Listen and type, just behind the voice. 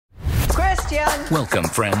Christian. Welcome,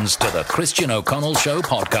 friends, to the Christian O'Connell Show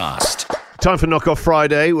podcast. Time for Knock Off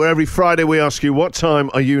Friday, where every Friday we ask you, what time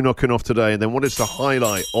are you knocking off today? And then what is the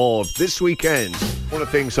highlight of this weekend? One of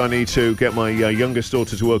the things I need to get my youngest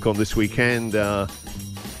daughter to work on this weekend.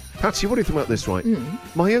 Patsy, what do you think about this, right?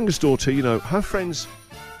 My youngest daughter, her friends,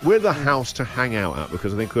 we're the house to hang out at,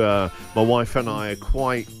 because I think my wife and I are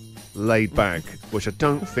quite laid back, which I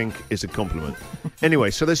don't think is a compliment. Anyway,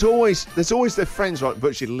 so there's always their friends like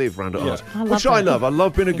virtually live around at us, which I love. I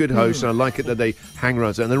love being a good host, and I like it that they hang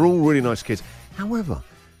around, and they're all really nice kids. However,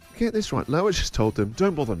 get this right, Lois just told them,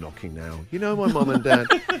 don't bother knocking now. You know my mum and dad.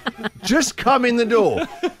 Just come in the door.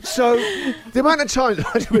 So the amount of times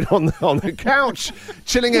I've been on the couch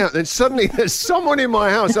chilling out, then suddenly there's someone in my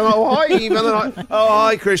house, and hi Eve, and they're like, oh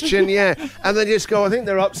hi Christian, yeah, and they just go, I think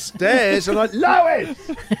they're upstairs, and I'm like, Lois.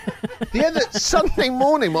 The other Sunday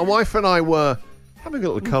morning, my wife and I were having a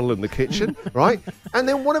little cuddle in the kitchen, right? And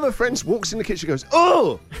then one of her friends walks in the kitchen and goes,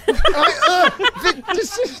 oh!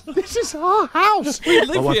 This is our house. We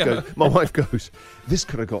live here. My wife goes, this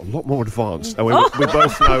could have got a lot more advanced. And we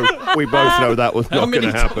both know that was not going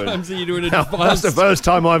to happen. How many times are you doing it Now, advanced? that's the first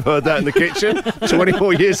time I've heard that in the kitchen.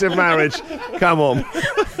 24 years of marriage. Come on.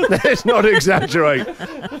 Let's not exaggerate.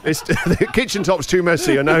 The kitchen top's too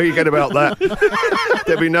messy. I know you get about that.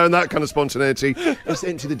 There'll be no that kind of spontaneity. Let's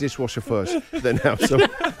empty the dishwasher first, then have some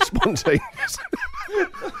spontaneous.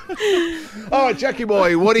 All right, Jackie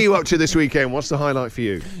boy, what are you up to this weekend? What's the highlight for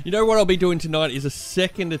you? You know what I'll be doing tonight is a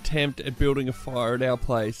second attempt at building a fire at our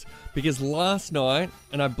place. Because last night,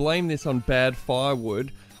 and I blame this on bad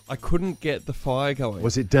firewood, I couldn't get the fire going.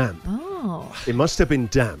 Was it damp? Oh. It must have been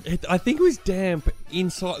damp. I think it was damp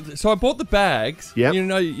inside. So I bought the bags. Yep.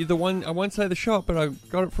 The one, I won't say the shop, but I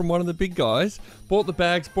got it from one of the big guys. Bought the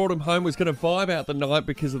bags, brought them home, was going to vibe out the night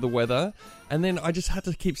because of the weather. And then I just had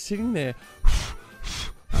to keep sitting there.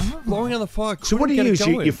 Blowing on the fire. So what do you use?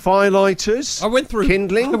 Going. Your fire lighters? I went through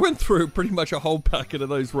kindling? I went through pretty much a whole packet of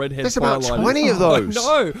those redhead There's fire about lighters. 20 of those.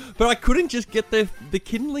 No, but I couldn't just get the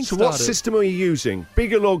kindling So started. what system are you using?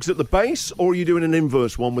 Bigger logs at the base, or are you doing an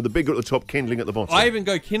inverse one with the bigger at the top, kindling at the bottom? I even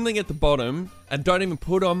go kindling at the bottom and don't even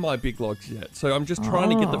put on my big logs yet. So I'm just trying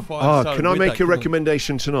to get the fire started. Can I with make that a kindling.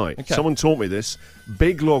 recommendation tonight? Okay. Someone taught me this.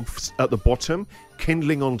 Big logs at the bottom,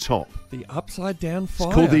 kindling on top. The upside down fire.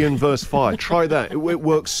 It's called the inverse fire. Try that. It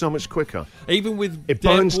works so much quicker. Even with It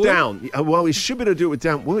damp burns wood? down. Well, you should be able to do it with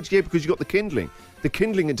damp wood, yeah, because you've got the kindling. The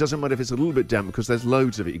kindling, it doesn't matter if it's a little bit damp because there's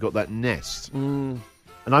loads of it. You've got that nest. And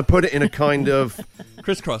I put it in a kind of...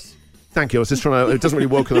 Crisscross. Thank you. I was just trying to... It doesn't really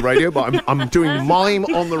work on the radio, but I'm doing mime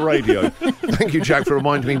on the radio. Thank you, Jack, for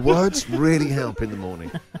reminding me. Words really help in the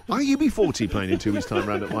morning. Are UB40 playing in 2 weeks' time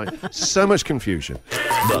round at mine? So much confusion.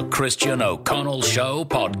 The Christian O'Connell Show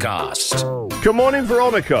podcast. Good morning,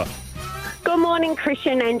 Veronica. Good morning,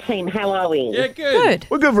 Christian and team. How are we? Yeah, good. Good.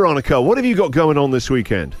 Well, good, Veronica. What have you got going on this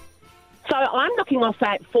weekend? So I'm knocking off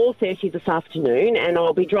at 4:30 this afternoon, and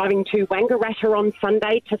I'll be driving to Wangaratta on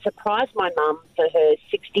Sunday to surprise my mum for her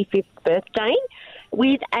 65th birthday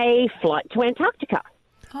with a flight to Antarctica.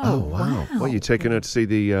 Oh, wow. Well, you're taking her to see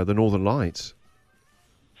the Northern Lights.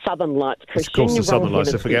 Southern Lights, Of Christian. course, the You're Southern wrong Lights.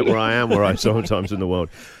 I hemisphere. forget where I am, where I sometimes in the world.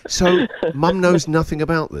 So, Mum knows nothing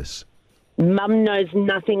about this. Mum knows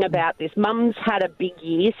nothing about this. Mum's had a big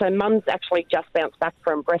year, so Mum's actually just bounced back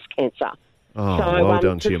from breast cancer. Oh, So well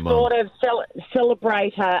done to your mum. sort of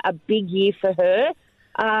celebrate a big year for her,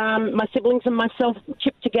 my siblings and myself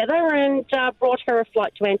chipped together and brought her a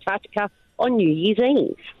flight to Antarctica on New Year's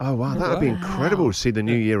Eve. Oh, wow. That would be incredible to see the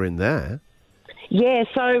new year in there. Yeah,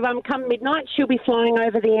 so come midnight, she'll be flying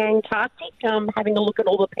over the Antarctic, having a look at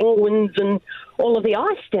all the penguins and all of the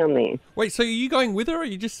ice down there. Wait, so are you going with her, or are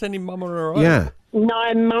you just sending Mum on her own? Yeah.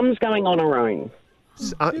 No, Mum's going on her own.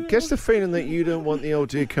 I guess the feeling that you don't want the old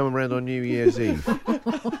dear coming around on New Year's Eve.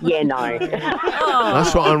 Yeah, no.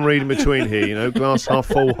 That's what I'm reading between here, glass half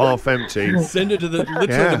full, half empty. Send her to literally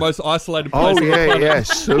Yeah. the most isolated place Oh, on the yeah, planet. yeah,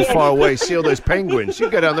 so far away. See all those penguins. You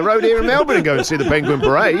go down the road here in Melbourne and go and see the penguin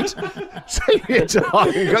parade. See you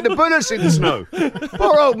time. You got the bullets in the snow.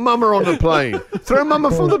 Poor old mama on the plane. Throw mama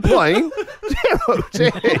from the plane. Dear, oh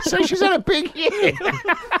dear. So she's had a big year.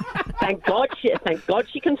 Thank God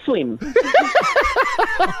she can swim.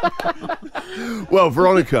 Well,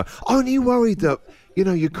 Veronica, aren't you worried that,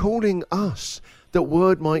 you're calling us, that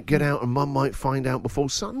word might get out and Mum might find out before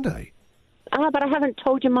Sunday? But I haven't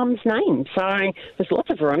told your Mum's name, so there's lots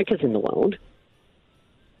of Veronicas in the world.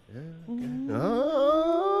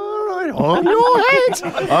 All right, on your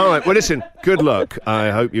head. All right, well, listen, good luck. I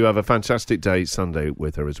hope you have a fantastic day Sunday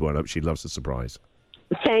with her as well. I hope she loves the surprise.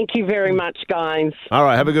 Thank you very much, guys. All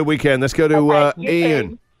right, have a good weekend. Let's go to Okay, you Ian.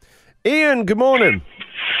 too. Ian, good morning.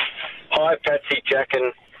 Hi, Hi, Patsy, Jack,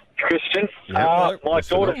 and Christian. Yeah, my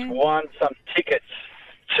daughter's won some tickets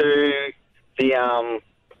to the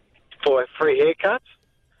for free haircuts,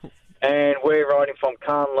 and we're riding from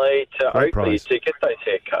Carnley to Great Oakley prize. to get those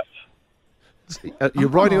haircuts. You're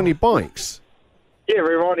riding on your bikes? Yeah,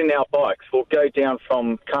 we're riding our bikes. We'll go down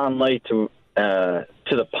from Carnley to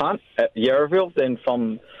the punt at Yarraville, then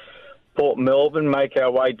from Port Melbourne, make our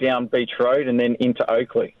way down Beach Road, and then into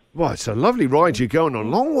Oakley. Well, it's a lovely ride. You're going a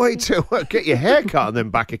long way to get your hair cut and then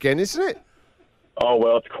back again, isn't it? Oh,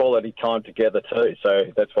 well, it's quality time together too, so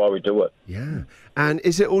that's why we do it. Yeah. And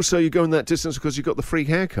is it also you're going that distance because you got the free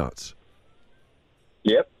haircuts?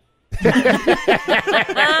 Yep.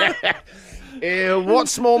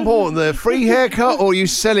 What's more important, the free haircut or you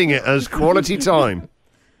selling it as quality time?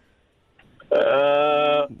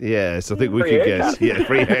 Yes, I think we free can haircut. guess. Yeah,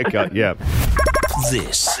 free haircut, yeah.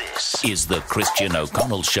 This is the Christian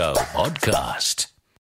O'Connell Show podcast.